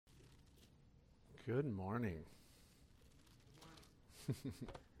Good morning. So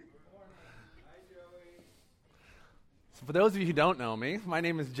for those of you who don't know me, my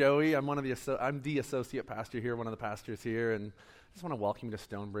name is Joey. I'm the associate pastor here, one of the pastors here, and I just want to welcome you to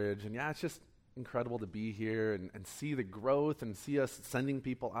Stonebridge. And yeah, it's just incredible to be here and see the growth and see us sending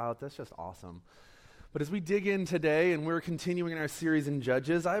people out. That's just awesome. But as we dig in today, and we're continuing in our series in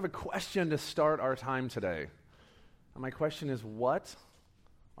Judges, I have a question to start our time today. And my question is, what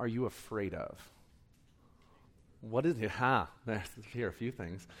are you afraid of? What is it? Here are a few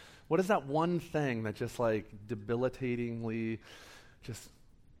things. What is that one thing that just like debilitatingly just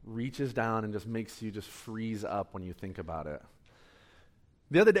reaches down and just makes you just freeze up when you think about it?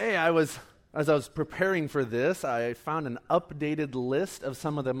 The other day, as I was preparing for this, I found an updated list of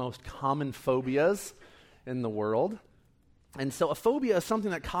some of the most common phobias in the world. And so a phobia is something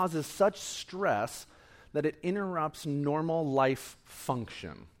that causes such stress that it interrupts normal life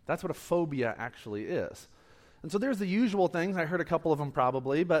function. That's what a phobia actually is. And so there's the usual things. I heard a couple of them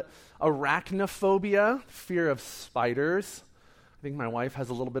probably, but arachnophobia, fear of spiders. I think my wife has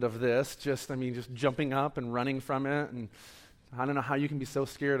a little bit of this, just jumping up and running from it. And I don't know how you can be so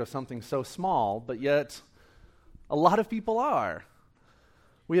scared of something so small, but yet a lot of people are.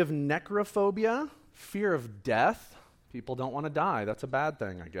 We have necrophobia, fear of death. People don't want to die. That's a bad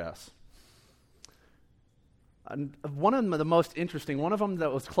thing, I guess. And one of the most interesting, one of them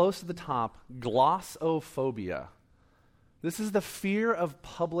that was close to the top, glossophobia. This is the fear of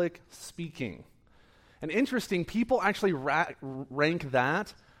public speaking. And interesting, people actually rank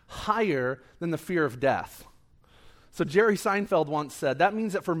that higher than the fear of death. So Jerry Seinfeld once said, that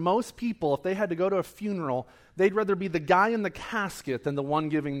means that for most people, if they had to go to a funeral, they'd rather be the guy in the casket than the one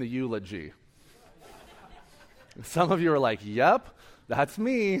giving the eulogy. And some of you are like, yep, that's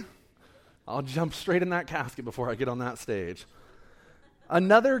me. I'll jump straight in that casket before I get on that stage.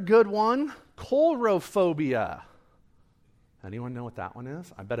 Another good one, coulrophobia. Anyone know what that one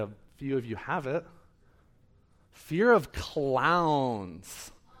is? I bet a few of you have it. Fear of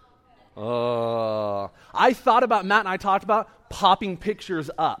clowns. I thought about, Matt and I talked about popping pictures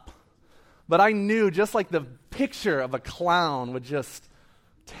up. But I knew just like the picture of a clown would just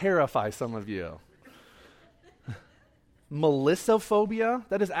terrify some of you. Melissophobia,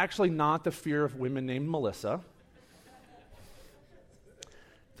 that is actually not the fear of women named Melissa.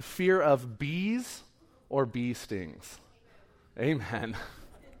 The fear of bees or bee stings. Amen.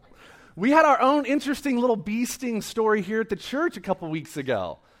 We had our own interesting little bee sting story here at the church a couple weeks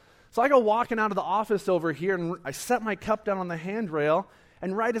ago. So I go walking out of the office over here, and I set my cup down on the handrail,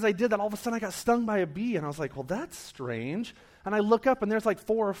 and right as I did that, all of a sudden I got stung by a bee, and I was like, well, that's strange. And I look up, and there's like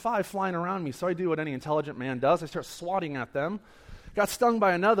 4 or 5 flying around me. So I do what any intelligent man does. I start swatting at them. Got stung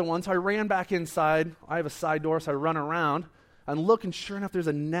by another one, so I ran back inside. I have a side door, so I run around and look, and sure enough, there's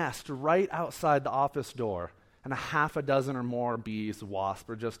a nest right outside the office door. And a half a dozen or more bees, wasps,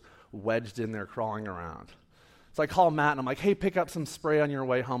 are just wedged in there crawling around. So I call Matt, and I'm like, hey, pick up some spray on your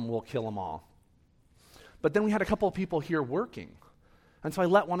way home. We'll kill them all. But then we had a couple of people here working. And so I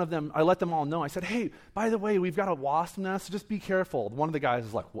let them all know. I said, hey, by the way, we've got a wasp nest, so just be careful. One of the guys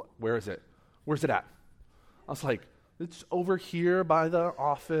is like, where is it? Where's it at? I was like, it's over here by the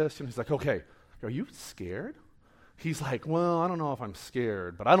office. And he's like, okay, are you scared? He's like, well, I don't know if I'm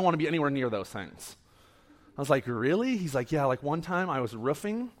scared, but I don't want to be anywhere near those things. I was like, really? He's like, yeah, like one time I was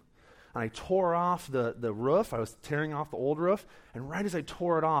roofing, and I tore off the roof. I was tearing off the old roof, and right as I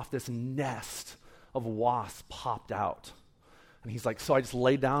tore it off, this nest of wasps popped out. And he's like, so I just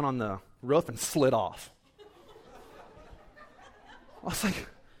laid down on the roof and slid off. I was like,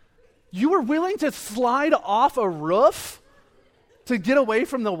 you were willing to slide off a roof to get away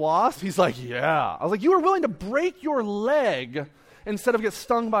from the wasp? He's like, yeah. I was like, you were willing to break your leg instead of get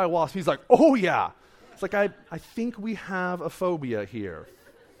stung by a wasp? He's like, oh yeah. It's like, I think we have a phobia here.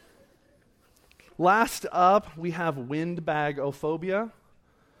 Last up, we have windbagophobia.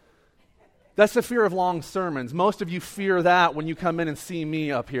 That's the fear of long sermons. Most of you fear that when you come in and see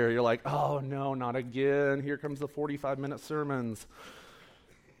me up here. You're like, oh no, not again. Here comes the 45-minute sermons.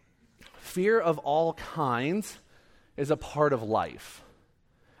 Fear of all kinds is a part of life.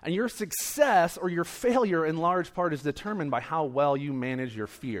 And your success or your failure in large part is determined by how well you manage your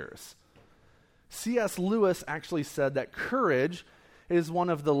fears. C.S. Lewis actually said that courage is one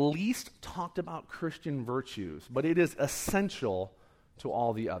of the least talked about Christian virtues, but it is essential to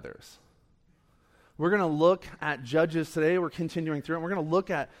all the others. We're going to look at Judges today. We're continuing through it. We're going to look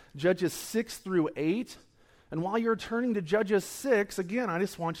at Judges 6 through 8. And while you're turning to Judges 6, again, I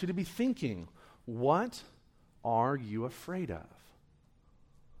just want you to be thinking, what are you afraid of?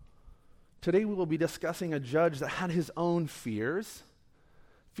 Today we will be discussing a judge that had his own fears.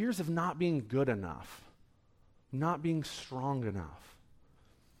 fears of not being good enough, not being strong enough.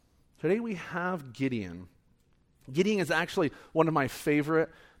 Today we have Gideon. Gideon is actually one of my favorite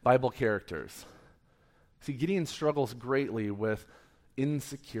Bible characters. See, Gideon struggles greatly with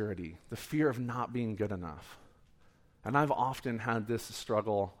insecurity, the fear of not being good enough. And I've often had this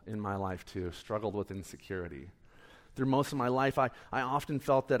struggle in my life too, struggled with insecurity. Through most of my life, I often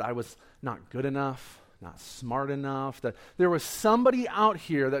felt that I was not good enough, not smart enough, that there was somebody out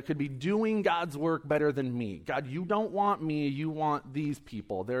here that could be doing God's work better than me. God, you don't want me, you want these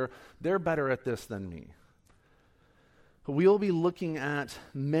people. They're better at this than me. We'll be looking at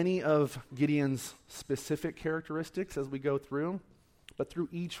many of Gideon's specific characteristics as we go through, but through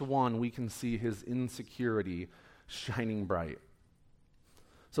each one we can see his insecurity shining bright.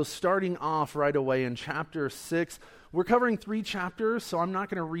 So starting off right away in chapter 6, we're covering 3 chapters, so I'm not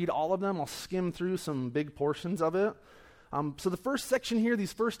going to read all of them. I'll skim through some big portions of it. So the first section here,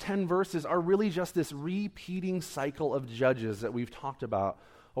 these first 10 verses, are really just this repeating cycle of judges that we've talked about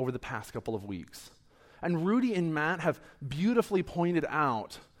over the past couple of weeks. And Rudy and Matt have beautifully pointed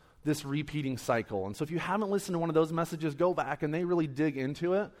out this repeating cycle. And so if you haven't listened to one of those messages, go back and they really dig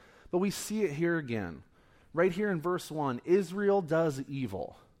into it. But we see it here again. Right here in verse 1, Israel does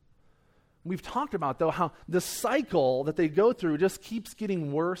evil. We've talked about, though, how the cycle that they go through just keeps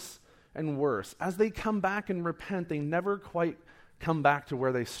getting worse and worse. As they come back and repent, they never quite come back to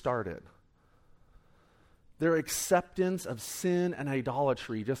where they started. Their acceptance of sin and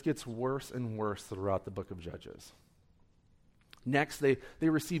idolatry just gets worse and worse throughout the book of Judges. Next, they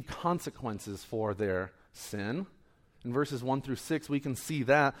receive consequences for their sin. In verses 1 through 6, we can see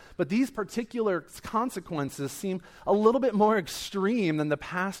that. But these particular consequences seem a little bit more extreme than the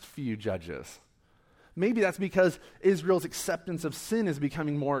past few judges. Maybe that's because Israel's acceptance of sin is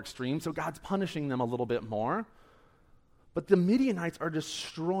becoming more extreme, so God's punishing them a little bit more. But the Midianites are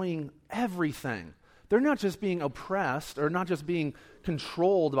destroying everything. They're not just being oppressed or not just being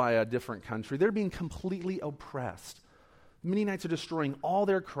controlled by a different country. They're being completely oppressed. The Midianites are destroying all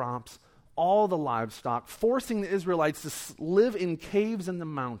their crops, all the livestock, forcing the Israelites to live in caves in the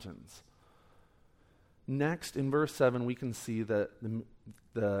mountains. Next, in verse 7, we can see that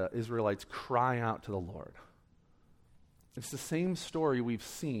the Israelites cry out to the Lord. It's the same story we've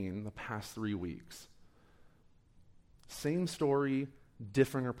seen the past 3 weeks. Same story,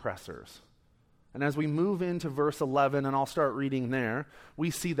 different oppressors. And as we move into verse 11, and I'll start reading there, we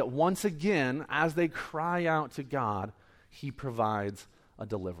see that once again, as they cry out to God, He provides a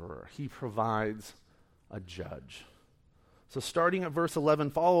deliverer. He provides a judge. So starting at verse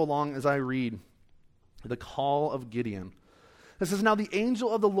 11, follow along as I read the call of Gideon. It says, "Now the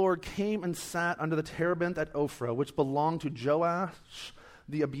angel of the Lord came and sat under the terebinth at Ophrah, which belonged to Joash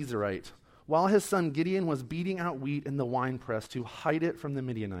the Abiezrite, while his son Gideon was beating out wheat in the winepress to hide it from the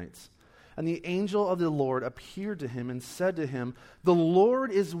Midianites. And the angel of the Lord appeared to him and said to him, 'The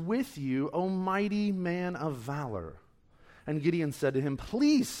Lord is with you, O mighty man of valor.' And Gideon said to him,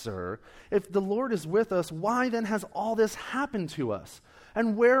 'Please, sir, if the Lord is with us, why then has all this happened to us?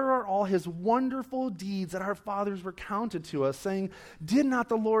 And where are all his wonderful deeds that our fathers recounted to us, saying, Did not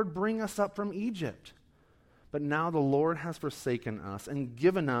the Lord bring us up from Egypt? But now the Lord has forsaken us and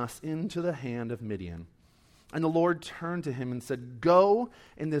given us into the hand of Midian.' And the Lord turned to him and said, 'Go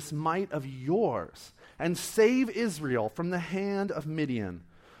in this might of yours and save Israel from the hand of Midian.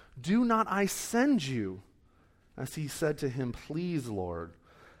 Do not I send you?' As he said to him, 'Please, Lord,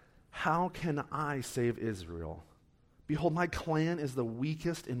 how can I save Israel? Behold, my clan is the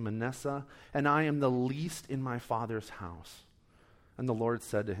weakest in Manasseh, and I am the least in my father's house.' And the Lord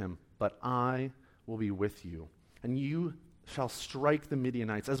said to him, 'But I will be with you, and you shall strike the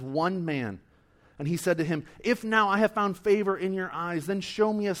Midianites as one man.' And he said to him, 'If now I have found favor in your eyes, then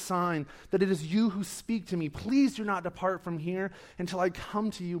show me a sign that it is you who speak to me. Please do not depart from here until I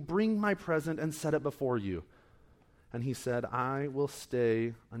come to you. Bring my present and set it before you.' And he said, 'I will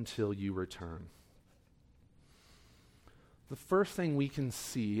stay until you return.'" The first thing we can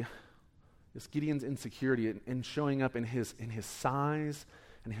see is Gideon's insecurity in showing up in his size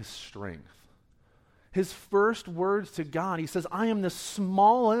and his strength. His first words to God, he says, "I am the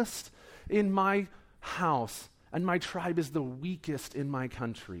smallest in my house, and my tribe is the weakest in my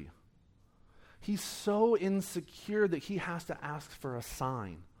country." He's so insecure that he has to ask for a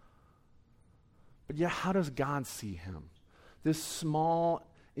sign. But yet, how does God see him? This small,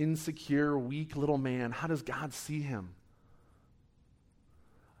 insecure, weak little man, how does God see him?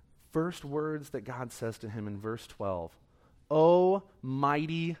 First words that God says to him in verse 12, "O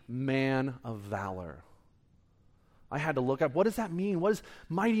mighty man of valor." I had to look up, what does that mean? What does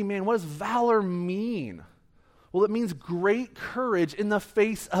mighty man, what does valor mean? Well, it means great courage in the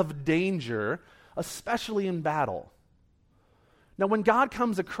face of danger, especially in battle. Now, when God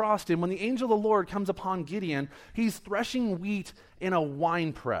comes across him, when the angel of the Lord comes upon Gideon, he's threshing wheat in a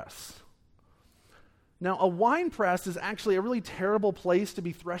wine press. Now, a wine press is actually a really terrible place to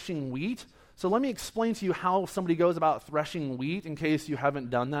be threshing wheat. So let me explain to you how somebody goes about threshing wheat in case you haven't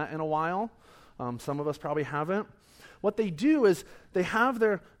done that in a while. Some of us probably haven't. What they do is they have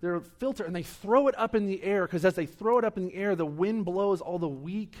their filter and they throw it up in the air, because as they throw it up in the air, the wind blows all the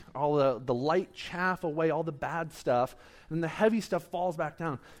weak, all the light chaff away, all the bad stuff, and the heavy stuff falls back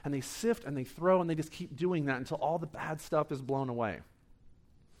down. And they sift and they throw and they just keep doing that until all the bad stuff is blown away.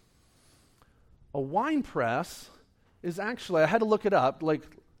 A wine press is actually, I had to look it up,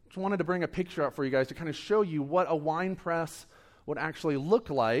 just wanted to bring a picture up for you guys to kind of show you what a wine press would actually look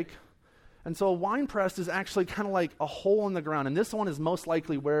like. And so a wine press is actually kind of like a hole in the ground. And this one is most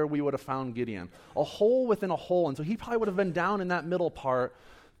likely where we would have found Gideon. A hole within a hole. And so he probably would have been down in that middle part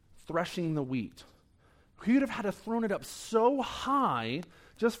threshing the wheat. He would have had to thrown it up so high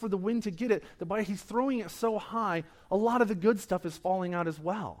just for the wind to get it, that by he's throwing it so high, a lot of the good stuff is falling out as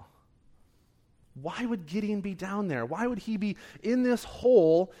well. Why would Gideon be down there? Why would he be in this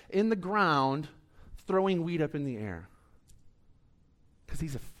hole in the ground throwing wheat up in the air? Because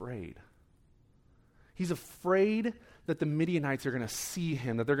he's afraid. He's afraid that the Midianites are going to see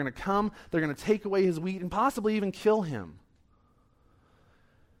him, that they're going to come, they're going to take away his wheat, and possibly even kill him.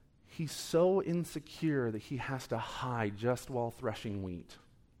 He's so insecure that he has to hide just while threshing wheat.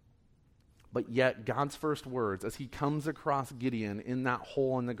 But yet, God's first words, as he comes across Gideon in that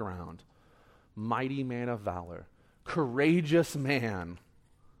hole in the ground, mighty man of valor, courageous man.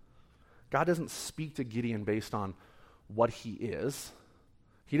 God doesn't speak to Gideon based on what he is.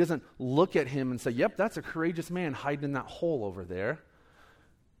 He doesn't look at him and say, yep, that's a courageous man hiding in that hole over there.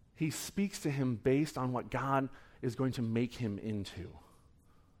 He speaks to him based on what God is going to make him into.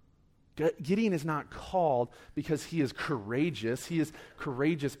 Gideon is not called because he is courageous. He is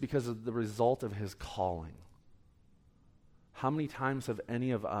courageous because of the result of his calling. How many times have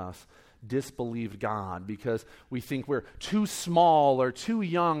any of us disbelieved God because we think we're too small or too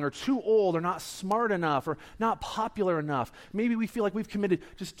young or too old or not smart enough or not popular enough? Maybe we feel like we've committed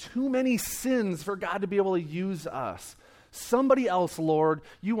just too many sins for God to be able to use us. Somebody else, Lord,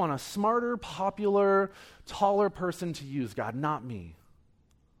 you want a smarter, popular, taller person to use, God, not me.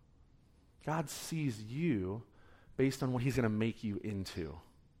 God sees you based on what he's going to make you into.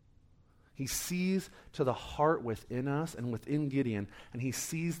 He sees to the heart within us and within Gideon, and he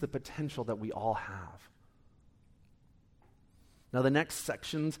sees the potential that we all have. Now, the next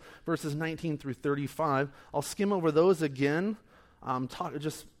sections, verses 19 through 35, I'll skim over those again,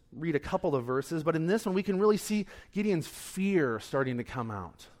 just read a couple of verses, but in this one, we can really see Gideon's fear starting to come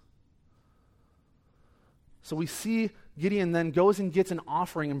out. So we see Gideon then goes and gets an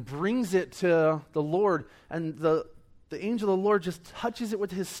offering and brings it to the Lord, and the angel of the Lord just touches it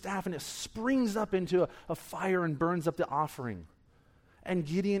with his staff, and it springs up into a fire and burns up the offering. And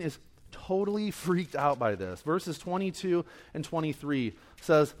Gideon is totally freaked out by this. Verses 22 and 23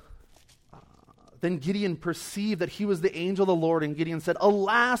 says, Then Gideon perceived that he was the angel of the Lord, and Gideon said,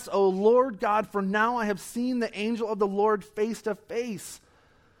 Alas, O Lord God, for now I have seen the angel of the Lord face to face.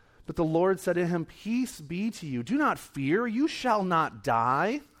 But the Lord said to him, Peace be to you. Do not fear. You shall not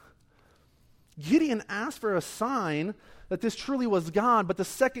die. Gideon asked for a sign that this truly was God, but the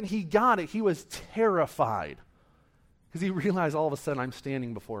second he got it, he was terrified because he realized all of a sudden, I'm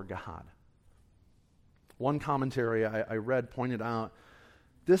standing before God. One commentary I read pointed out,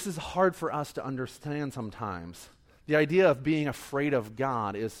 this is hard for us to understand sometimes. The idea of being afraid of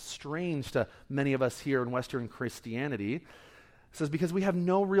God is strange to many of us here in Western Christianity. It says because we have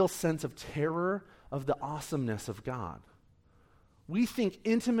no real sense of terror of the awesomeness of God. We think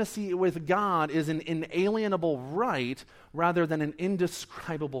intimacy with God is an inalienable right rather than an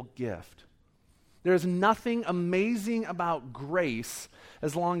indescribable gift. There's nothing amazing about grace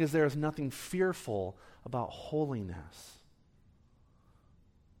as long as there is nothing fearful about holiness.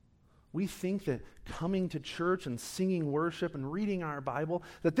 We think that coming to church and singing worship and reading our Bible,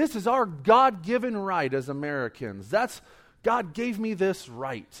 that this is our God-given right as Americans. God gave me this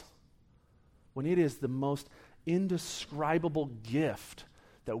right. When it is the most indescribable gift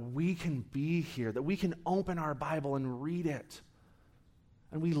that we can be here, that we can open our Bible and read it.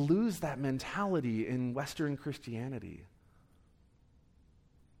 And we lose that mentality in Western Christianity.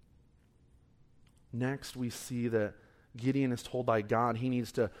 Next, we see that Gideon is told by God he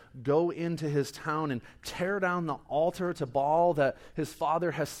needs to go into his town and tear down the altar to Baal that his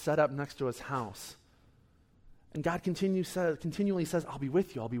father has set up next to his house. And God continually says, I'll be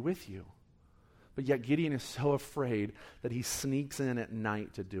with you, I'll be with you. But yet Gideon is so afraid that he sneaks in at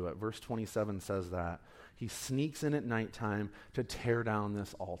night to do it. Verse 27 says that. He sneaks in at nighttime to tear down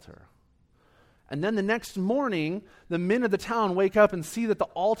this altar. And then the next morning, the men of the town wake up and see that the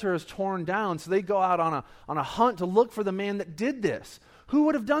altar is torn down. So they go out on a hunt to look for the man that did this. Who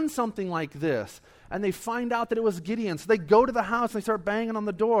would have done something like this? And they find out that it was Gideon. So they go to the house and they start banging on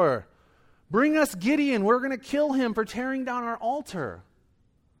the door. Bring us Gideon. We're going to kill him for tearing down our altar.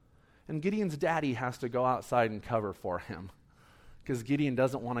 And Gideon's daddy has to go outside and cover for him because Gideon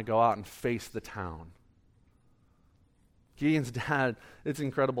doesn't want to go out and face the town. Gideon's dad, it's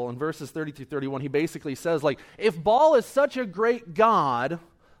incredible. In verses 30 through 31, he basically says, if Baal is such a great God,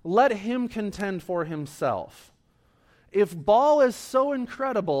 let him contend for himself. If Baal is so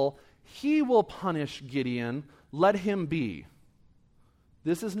incredible, he will punish Gideon. Let him be.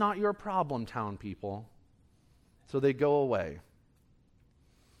 This is not your problem, town people. So they go away.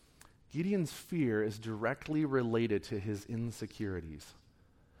 Gideon's fear is directly related to his insecurities.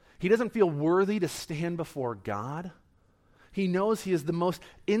 He doesn't feel worthy to stand before God. He knows he is the most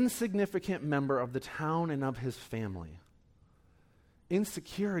insignificant member of the town and of his family.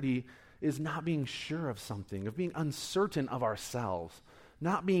 Insecurity is not being sure of something, of being uncertain of ourselves,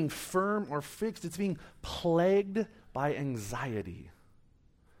 not being firm or fixed. It's being plagued by anxiety.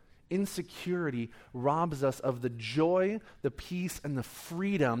 Insecurity robs us of the joy, the peace, and the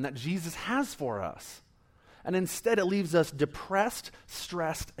freedom that Jesus has for us. And instead it leaves us depressed,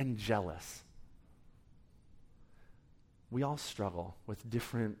 stressed, and jealous. We all struggle with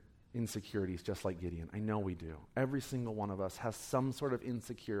different insecurities just like Gideon. I know we do. Every single one of us has some sort of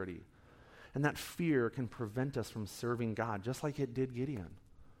insecurity. And that fear can prevent us from serving God just like it did Gideon.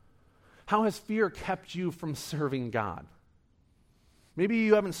 How has fear kept you from serving God? Maybe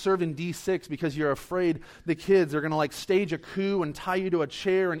you haven't served in D6 because you're afraid the kids are going to stage a coup and tie you to a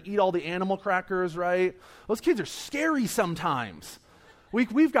chair and eat all the animal crackers, right? Those kids are scary sometimes.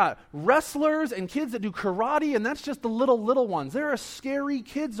 We've got wrestlers and kids that do karate, and that's just the little ones. There are scary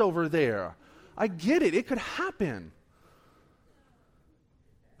kids over there. I get it. It could happen.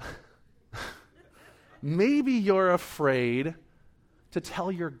 Maybe you're afraid to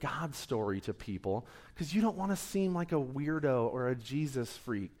tell your God story to people because you don't want to seem like a weirdo or a Jesus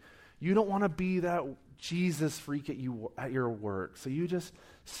freak. You don't want to be that Jesus freak at your work. So you just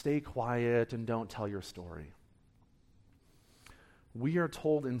stay quiet and don't tell your story. We are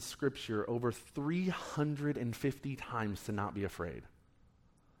told in Scripture over 350 times to not be afraid.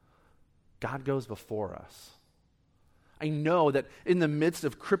 God goes before us. I know that in the midst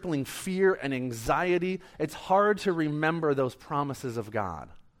of crippling fear and anxiety, it's hard to remember those promises of God.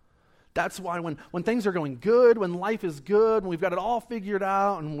 That's why when things are going good, when life is good, when we've got it all figured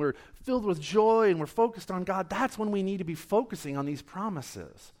out and we're filled with joy and we're focused on God, that's when we need to be focusing on these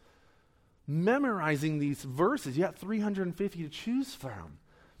promises. Memorizing these verses. You got 350 to choose from.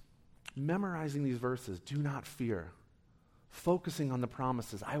 Memorizing these verses. Do not fear. Focusing on the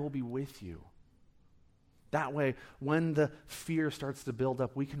promises. I will be with you. That way, when the fear starts to build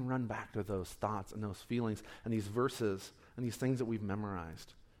up, we can run back to those thoughts and those feelings and these verses and these things that we've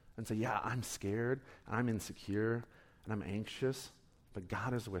memorized and say, yeah, I'm scared, and I'm insecure, and I'm anxious, but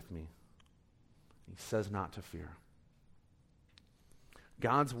God is with me. He says not to fear.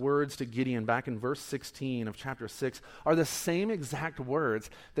 God's words to Gideon back in verse 16 of chapter 6 are the same exact words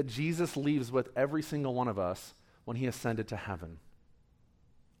that Jesus leaves with every single one of us when he ascended to heaven.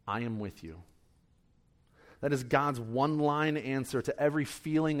 I am with you. That is God's one-line answer to every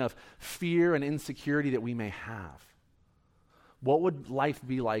feeling of fear and insecurity that we may have. What would life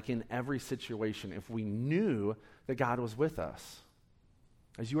be like in every situation if we knew that God was with us?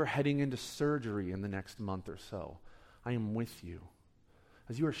 As you are heading into surgery in the next month or so, I am with you.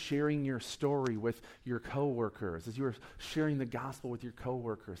 As you are sharing your story with your coworkers, as you are sharing the gospel with your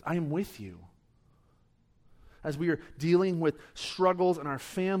coworkers, I am with you. As we are dealing with struggles in our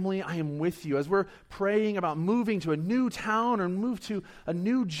family, I am with you. As we're praying about moving to a new town or move to a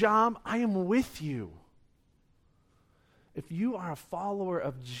new job, I am with you. If you are a follower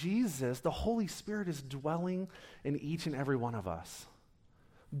of Jesus, the Holy Spirit is dwelling in each and every one of us.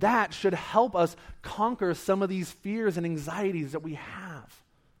 That should help us conquer some of these fears and anxieties that we have.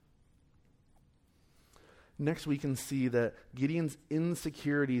 Next, we can see that Gideon's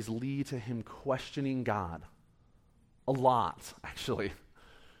insecurities lead to him questioning God. A lot, actually.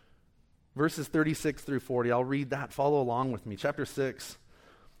 Verses 36 through 40, I'll read that. Follow along with me. Chapter 6,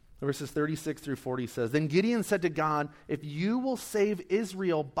 verses 36 through 40 says, Then Gideon said to God, If you will save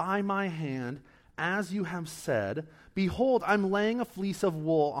Israel by my hand, as you have said, behold, I'm laying a fleece of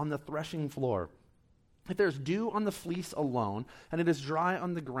wool on the threshing floor. If there's dew on the fleece alone, and it is dry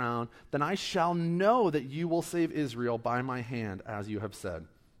on the ground, then I shall know that you will save Israel by my hand, as you have said."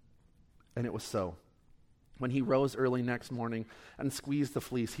 And it was so. When he rose early next morning and squeezed the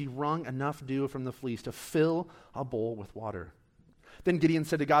fleece, he wrung enough dew from the fleece to fill a bowl with water. Then Gideon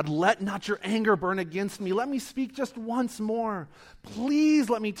said to God, "Let not your anger burn against me. Let me speak just once more. Please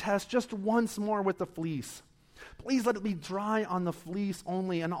let me test just once more with the fleece. Please let it be dry on the fleece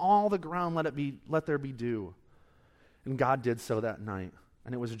only, and all the ground let there be dew." And God did so that night,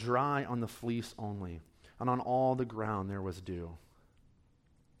 and it was dry on the fleece only, and on all the ground there was dew.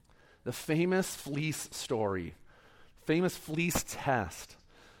 The famous fleece story, famous fleece test.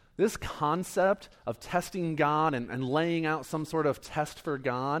 This concept of testing God and laying out some sort of test for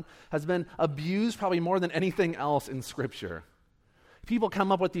God has been abused probably more than anything else in Scripture. People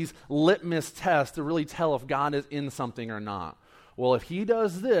come up with these litmus tests to really tell if God is in something or not. Well, if he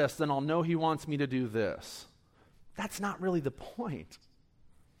does this, then I'll know he wants me to do this. That's not really the point.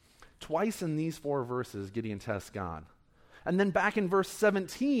 Twice in these 4 verses, Gideon tests God. And then back in verse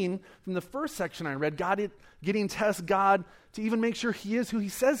 17, from the first section I read, Gideon tests God to even make sure he is who he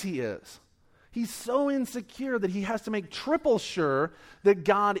says he is. He's so insecure that he has to make triple sure that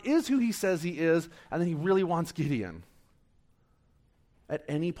God is who he says he is, and then he really wants Gideon. At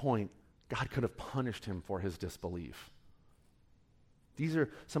any point, God could have punished him for his disbelief. These are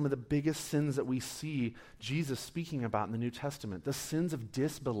some of the biggest sins that we see Jesus speaking about in the New Testament, the sins of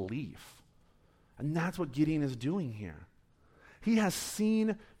disbelief. And that's what Gideon is doing here. He has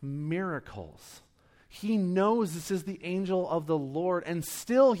seen miracles. He knows this is the angel of the Lord, and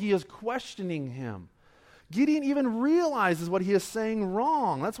still he is questioning him. Gideon even realizes what he is saying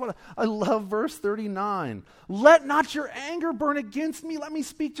wrong. That's what I love verse 39. "Let not your anger burn against me. Let me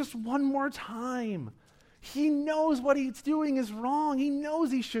speak just one more time." He knows what he's doing is wrong. He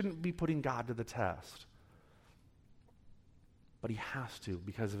knows he shouldn't be putting God to the test. But he has to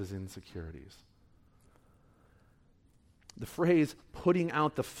because of his insecurities. The phrase "putting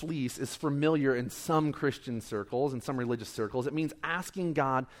out the fleece" is familiar in some Christian circles, in some religious circles. It means asking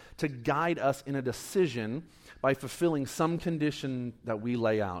God to guide us in a decision by fulfilling some condition that we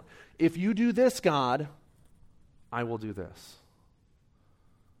lay out. If you do this, God, I will do this.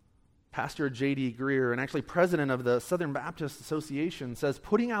 Pastor J.D. Greer, and actually president of the Southern Baptist Association, says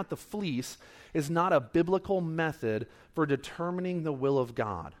putting out the fleece is not a biblical method for determining the will of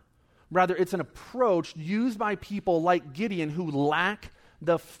God. Rather, it's an approach used by people like Gideon who lack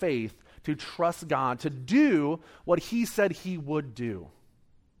the faith to trust God to do what he said he would do.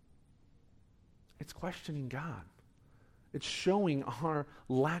 It's questioning God. It's showing our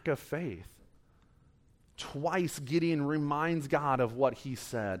lack of faith. Twice Gideon reminds God of what he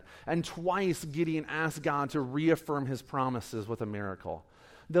said, and twice Gideon asks God to reaffirm his promises with a miracle.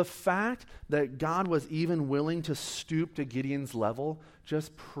 The fact that God was even willing to stoop to Gideon's level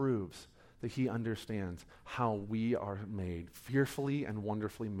just proves that he understands how we are made, fearfully and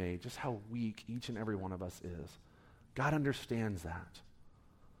wonderfully made, just how weak each and every one of us is. God understands that.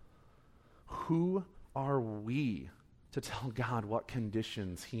 Who are we to tell God what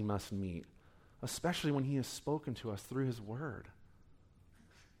conditions he must meet, especially when he has spoken to us through his word?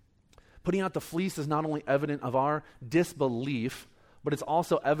 Putting out the fleece is not only evident of our disbelief, but it's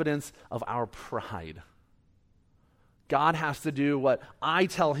also evidence of our pride. God has to do what I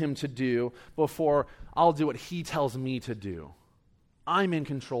tell him to do before I'll do what he tells me to do. I'm in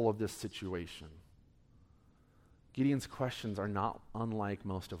control of this situation. Gideon's questions are not unlike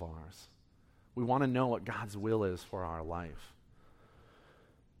most of ours. We want to know what God's will is for our life.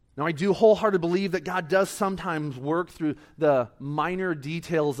 Now, I do wholeheartedly believe that God does sometimes work through the minor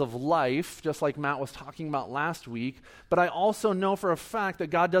details of life, just like Matt was talking about last week, but I also know for a fact that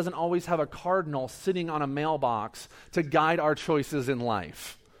God doesn't always have a cardinal sitting on a mailbox to guide our choices in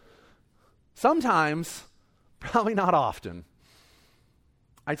life. Sometimes, probably not often.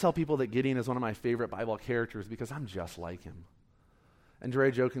 I tell people that Gideon is one of my favorite Bible characters because I'm just like him. And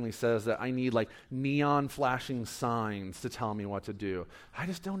Dre jokingly says that I need like neon flashing signs to tell me what to do. I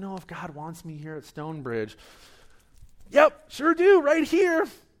just don't know if God wants me here at Stonebridge. Yep, sure do, right here.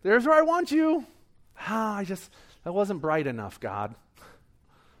 There's where I want you. That wasn't bright enough, God.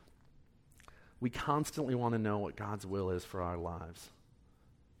 We constantly want to know what God's will is for our lives.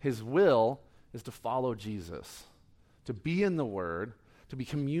 His will is to follow Jesus, to be in the Word, to be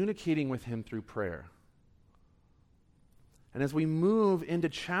communicating with him through prayer. And as we move into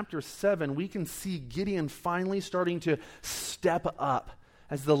chapter 7, we can see Gideon finally starting to step up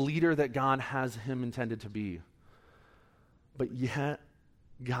as the leader that God has him intended to be. But yet,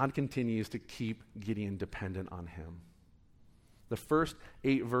 God continues to keep Gideon dependent on him. The first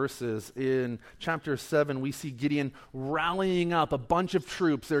 8 verses in chapter 7, we see Gideon rallying up a bunch of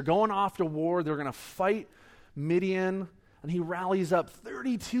troops. They're going off to war. They're going to fight Midian, and he rallies up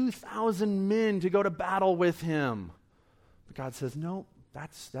 32,000 men to go to battle with him. But God says, no,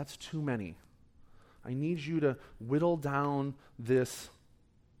 that's too many. I need you to whittle down this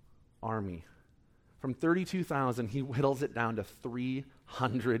army. From 32,000, he whittles it down to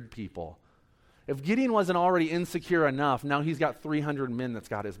 300 people. If Gideon wasn't already insecure enough, now he's got 300 men that's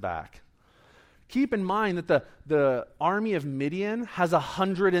got his back. Keep in mind that the army of Midian has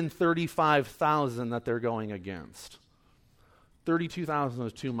 135,000 that they're going against. 32,000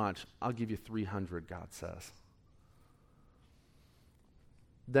 is too much. I'll give you 300, God says.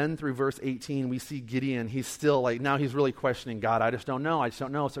 Then through verse 18, we see Gideon. He's still now he's really questioning God. I just don't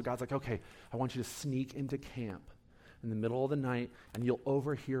know. So God's like, okay, I want you to sneak into camp in the middle of the night, and you'll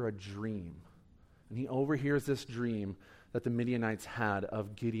overhear a dream. And he overhears this dream that the Midianites had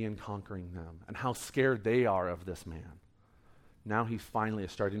of Gideon conquering them and how scared they are of this man. Now he finally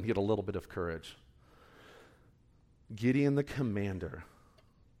is starting to get a little bit of courage. Gideon the commander.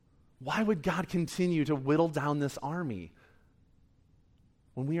 Why would God continue to whittle down this army?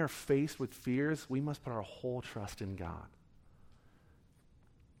 When we are faced with fears, we must put our whole trust in God.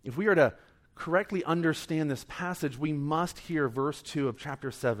 If we are to correctly understand this passage, we must hear verse 2 of chapter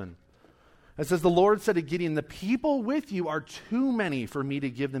 7. It says, the Lord said to Gideon, the people with you are too many for me to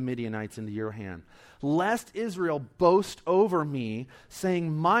give the Midianites into your hand, lest Israel boast over me,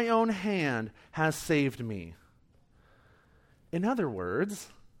 saying, my own hand has saved me. In other words,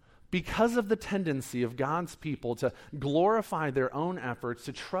 because of the tendency of God's people to glorify their own efforts,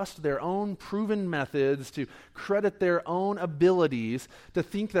 to trust their own proven methods, to credit their own abilities, to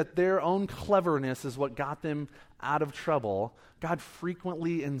think that their own cleverness is what got them out of trouble, God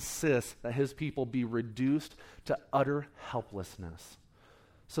frequently insists that his people be reduced to utter helplessness,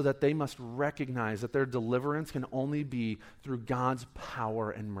 so that they must recognize that their deliverance can only be through God's power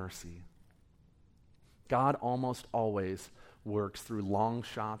and mercy. God almost always works through long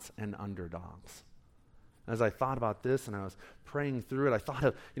shots and underdogs. As I thought about this and I was praying through it, I thought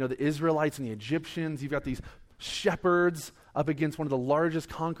of the Israelites and the Egyptians. You've got these shepherds up against one of the largest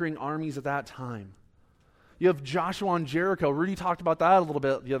conquering armies at that time. You have Joshua and Jericho. Rudy talked about that a little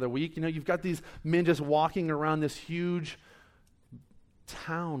bit the other week. You've got these men just walking around this huge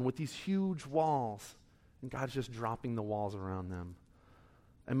town with these huge walls, and God's just dropping the walls around them.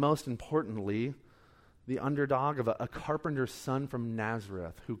 And most importantly, the underdog of a carpenter's son from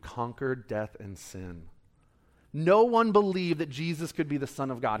Nazareth who conquered death and sin. No one believed that Jesus could be the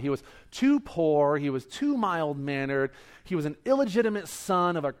Son of God. He was too poor. He was too mild-mannered. He was an illegitimate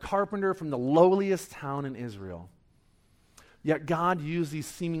son of a carpenter from the lowliest town in Israel. Yet God used these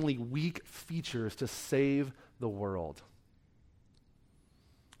seemingly weak features to save the world.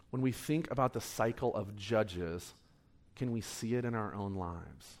 When we think about the cycle of Judges, can we see it in our own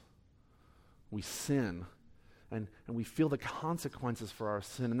lives? We sin, and we feel the consequences for our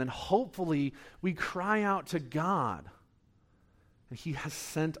sin. And then hopefully we cry out to God, and he has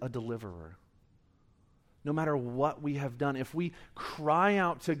sent a deliverer. No matter what we have done, if we cry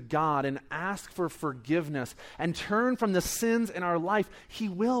out to God and ask for forgiveness and turn from the sins in our life, he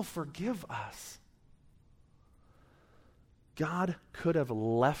will forgive us. God could have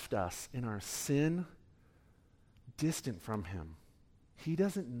left us in our sin, distant from him. He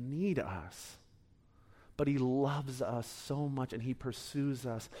doesn't need us. But he loves us so much, and he pursues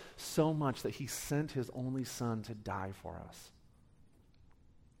us so much that he sent his only son to die for us.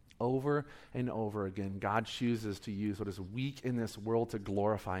 Over and over again, God chooses to use what is weak in this world to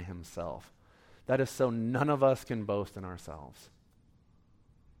glorify himself. That is so none of us can boast in ourselves.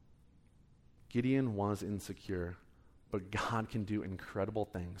 Gideon was insecure, but God can do incredible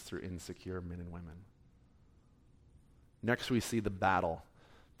things through insecure men and women. Next, we see the battle.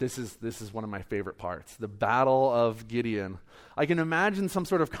 This is one of my favorite parts, the battle of Gideon. I can imagine some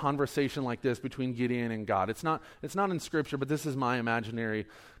sort of conversation like this between Gideon and God. It's not in Scripture, but this is my imaginary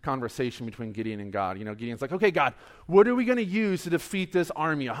conversation between Gideon and God. Gideon's like, okay, God, what are we going to use to defeat this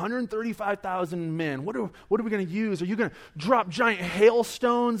army? 135,000 men. What are we going to use? Are you going to drop giant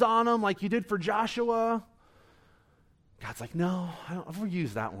hailstones on them like you did for Joshua? God's like, no, I've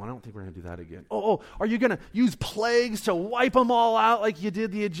used that one. I don't think we're going to do that again. Oh, are you going to use plagues to wipe them all out like you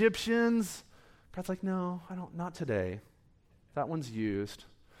did the Egyptians? God's like, no, not today. That one's used.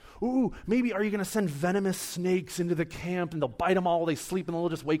 Ooh, maybe are you going to send venomous snakes into the camp and they'll bite them all while they sleep and they'll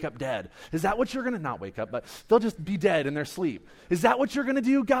just wake up dead? Is that what you're going to, not wake up, but they'll just be dead in their sleep. Is that what you're going to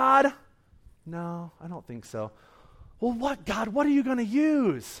do, God? No, I don't think so. Well, what, God, what are you going to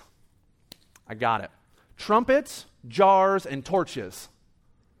use? I got it. Trumpets, jars, and torches.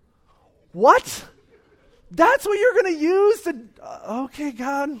 What? That's what you're going to use to... okay,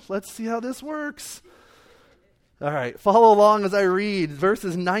 God, let's see how this works. All right, follow along as I read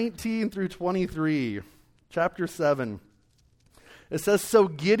verses 19 through 23, chapter 7. It says, "So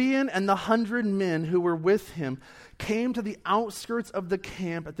Gideon and the 100 men who were with him came to the outskirts of the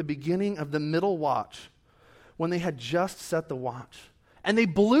camp at the beginning of the middle watch, when they had just set the watch. And they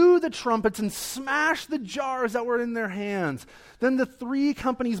blew the trumpets and smashed the jars that were in their hands. Then the 3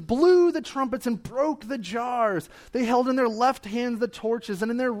 companies blew the trumpets and broke the jars. They held in their left hands the torches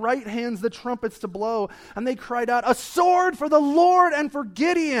and in their right hands the trumpets to blow. And they cried out, 'A sword for the Lord and for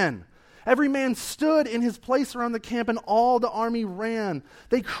Gideon!' Every man stood in his place around the camp, and all the army ran.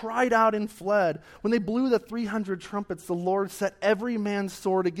 They cried out and fled. When they blew the 300 trumpets, the Lord set every man's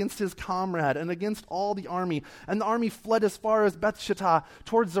sword against his comrade and against all the army. And the army fled as far as Bethshittah,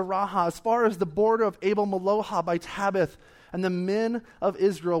 towards Zerahah, as far as the border of Abel-Meholah by Tabbath. And the men of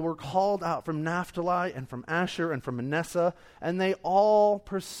Israel were called out from Naphtali and from Asher and from Manasseh, and they all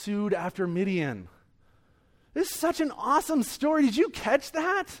pursued after Midian." This is such an awesome story. Did you catch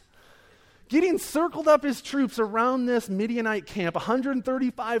that? Gideon circled up his troops around this Midianite camp,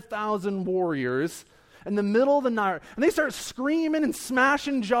 135,000 warriors, in the middle of the night. And they start screaming and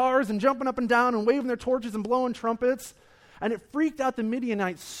smashing jars and jumping up and down and waving their torches and blowing trumpets. And it freaked out the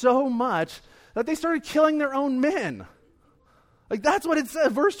Midianites so much that they started killing their own men. Like, that's what it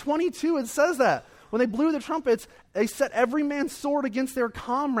says. Verse 22, it says that. When they blew the trumpets, they set every man's sword against their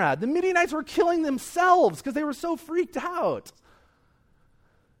comrade. The Midianites were killing themselves because they were so freaked out.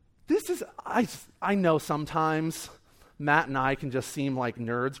 This is, I know sometimes Matt and I can just seem like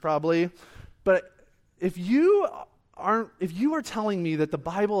nerds probably, but if you are telling me that the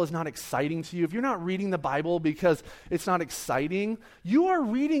Bible is not exciting to you, if you're not reading the Bible because it's not exciting, you are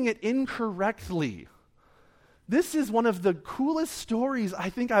reading it incorrectly. This is one of the coolest stories I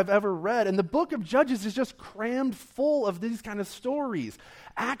think I've ever read, and the book of Judges is just crammed full of these kind of stories.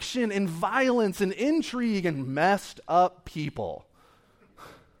 Action and violence and intrigue and messed up people.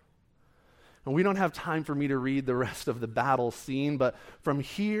 And we don't have time for me to read the rest of the battle scene, but from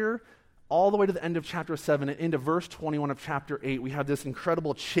here all the way to the end of chapter 7 and into verse 21 of chapter 8, we have this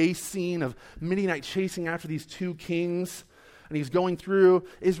incredible chase scene of Midianite chasing after these 2 kings. And he's going through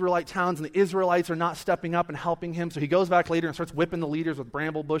Israelite towns, and the Israelites are not stepping up and helping him. So he goes back later and starts whipping the leaders with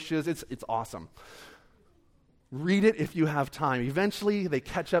bramble bushes. It's awesome. Read it if you have time. Eventually, they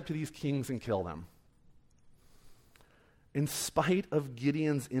catch up to these kings and kill them. In spite of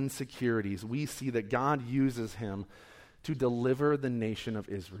Gideon's insecurities, we see that God uses him to deliver the nation of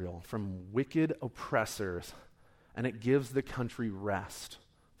Israel from wicked oppressors, and it gives the country rest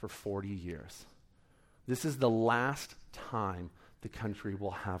for 40 years. This is the last time the country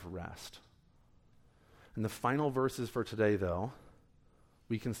will have rest. In the final verses for today, though,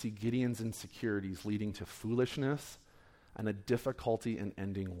 we can see Gideon's insecurities leading to foolishness and a difficulty in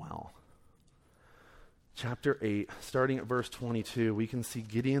ending well. Chapter 8, starting at verse 22, we can see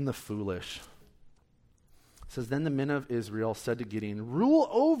Gideon the foolish. It says, "Then the men of Israel said to Gideon, 'Rule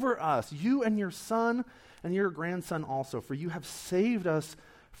over us, you and your son and your grandson also, for you have saved us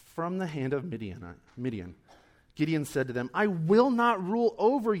from the hand of Midian.' Gideon said to them, 'I will not rule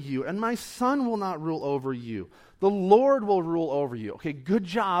over you, and my son will not rule over you. The Lord will rule over you.'" Okay, good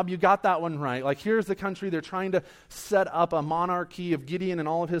job. You got that one right. Like, here's the country. They're trying to set up a monarchy of Gideon and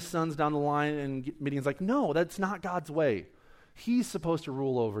all of his sons down the line, and Midian's like, "No, that's not God's way. He's supposed to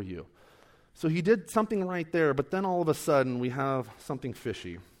rule over you." So he did something right there, but then all of a sudden we have something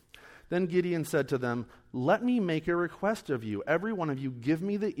fishy. Then Gideon said to them, "Let me make a request of you. Every one of you give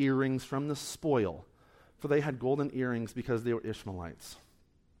me the earrings from the spoil." For they had golden earrings because they were Ishmaelites.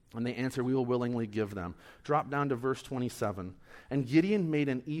 And they answered, "We will willingly give them." Drop down to verse 27. "And Gideon made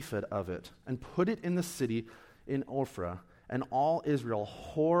an ephod of it and put it in the city in Ophrah, and all Israel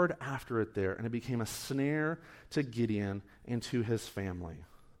whored after it there, and it became a snare to Gideon and to his family."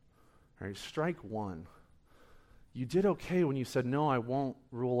 All right, strike one. You did okay when you said, "No, I won't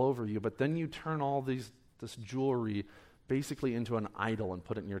rule over you," but then you turn all this jewelry basically into an idol and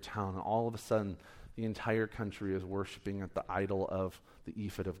put it in your town, and all of a sudden the entire country is worshiping at the idol of the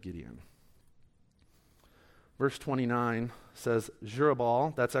ephod of Gideon. Verse 29 says,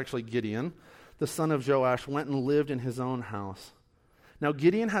 "Jerubbaal," that's actually Gideon, "the son of Joash, went and lived in his own house. Now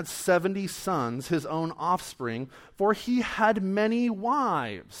Gideon had 70 sons, his own offspring, for he had many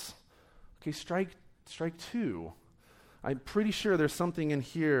wives." Okay, strike two. I'm pretty sure there's something in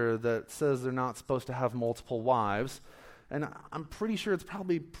here that says they're not supposed to have multiple wives. And I'm pretty sure it's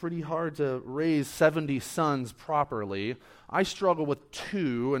probably pretty hard to raise 70 sons properly. I struggle with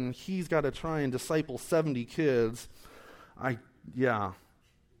 2, and he's got to try and disciple 70 kids.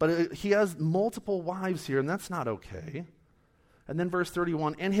 But he has multiple wives here, and that's not okay. And then verse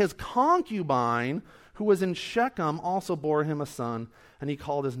 31, and his concubine, who was in Shechem, also bore him a son, and he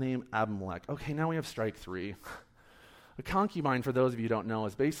called his name Abimelech. Okay, now we have strike 3. A concubine, for those of you who don't know,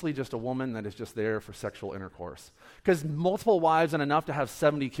 is basically just a woman that is just there for sexual intercourse. Because multiple wives and enough to have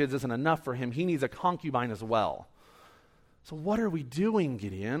 70 kids isn't enough for him. He needs a concubine as well. So what are we doing,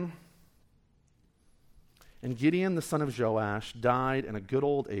 Gideon? And Gideon, the son of Joash, died in a good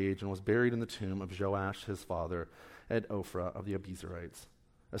old age and was buried in the tomb of Joash, his father, at Ophrah of the Abiezrites.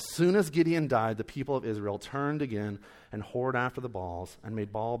 As soon as Gideon died, the people of Israel turned again and whored after the Baals and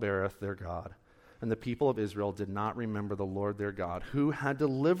made Baal-berith their god. And the people of Israel did not remember the Lord their God, who had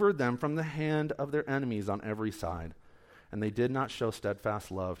delivered them from the hand of their enemies on every side. And they did not show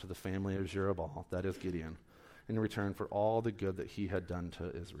steadfast love to the family of Jerubbaal, that is Gideon, in return for all the good that he had done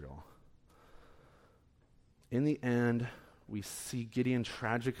to Israel. In the end, we see Gideon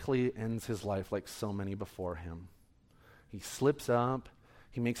tragically ends his life like so many before him. He slips up,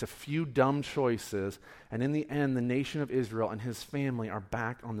 he makes a few dumb choices, and in the end, the nation of Israel and his family are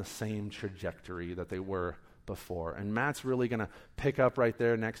back on the same trajectory that they were before. And Matt's really going to pick up right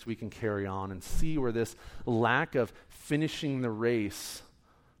there next week and carry on and see where this lack of finishing the race,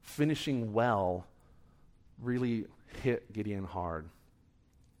 finishing well, really hit Gideon hard.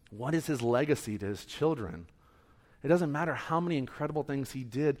 What is his legacy to his children? It doesn't matter how many incredible things he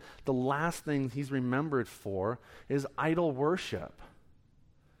did. The last thing he's remembered for is idol worship.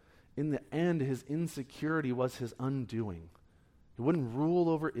 In the end, his insecurity was his undoing. He wouldn't rule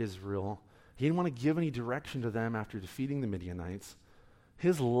over Israel. He didn't want to give any direction to them after defeating the Midianites.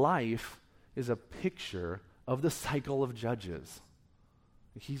 His life is a picture of the cycle of Judges.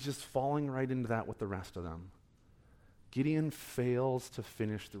 He's just falling right into that with the rest of them. Gideon fails to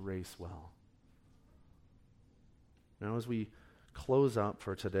finish the race well. Now, as we close up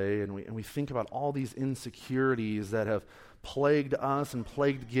for today and we think about all these insecurities that have plagued us and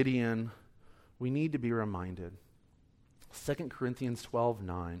plagued Gideon, we need to be reminded. 2 Corinthians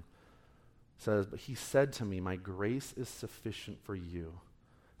 12:9 says, "But he said to me, my grace is sufficient for you,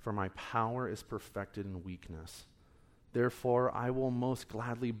 for my power is perfected in weakness. Therefore, I will most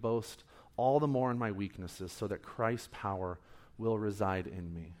gladly boast all the more in my weaknesses, so that Christ's power will reside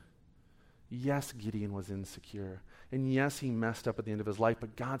in me." Yes, Gideon was insecure. And yes, he messed up at the end of his life,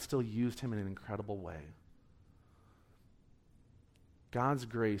 but God still used him in an incredible way. God's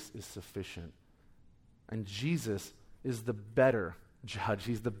grace is sufficient. And Jesus is the better judge.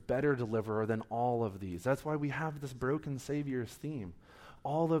 He's the better deliverer than all of these. That's why we have this broken Savior's theme.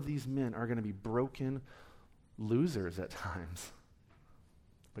 All of these men are going to be broken losers at times.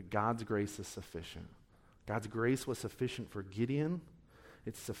 But God's grace is sufficient. God's grace was sufficient for Gideon.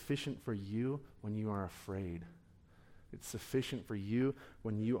 It's sufficient for you when you are afraid. It's sufficient for you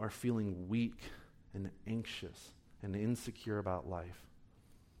when you are feeling weak and anxious and insecure about life.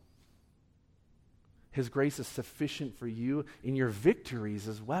 His grace is sufficient for you in your victories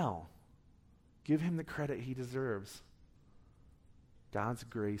as well. Give him the credit he deserves. God's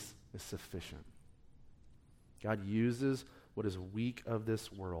grace is sufficient. God uses what is weak of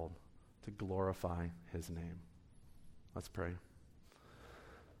this world to glorify his name. Let's pray.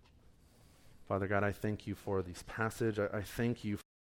 Father God, I thank you for this passage. I thank you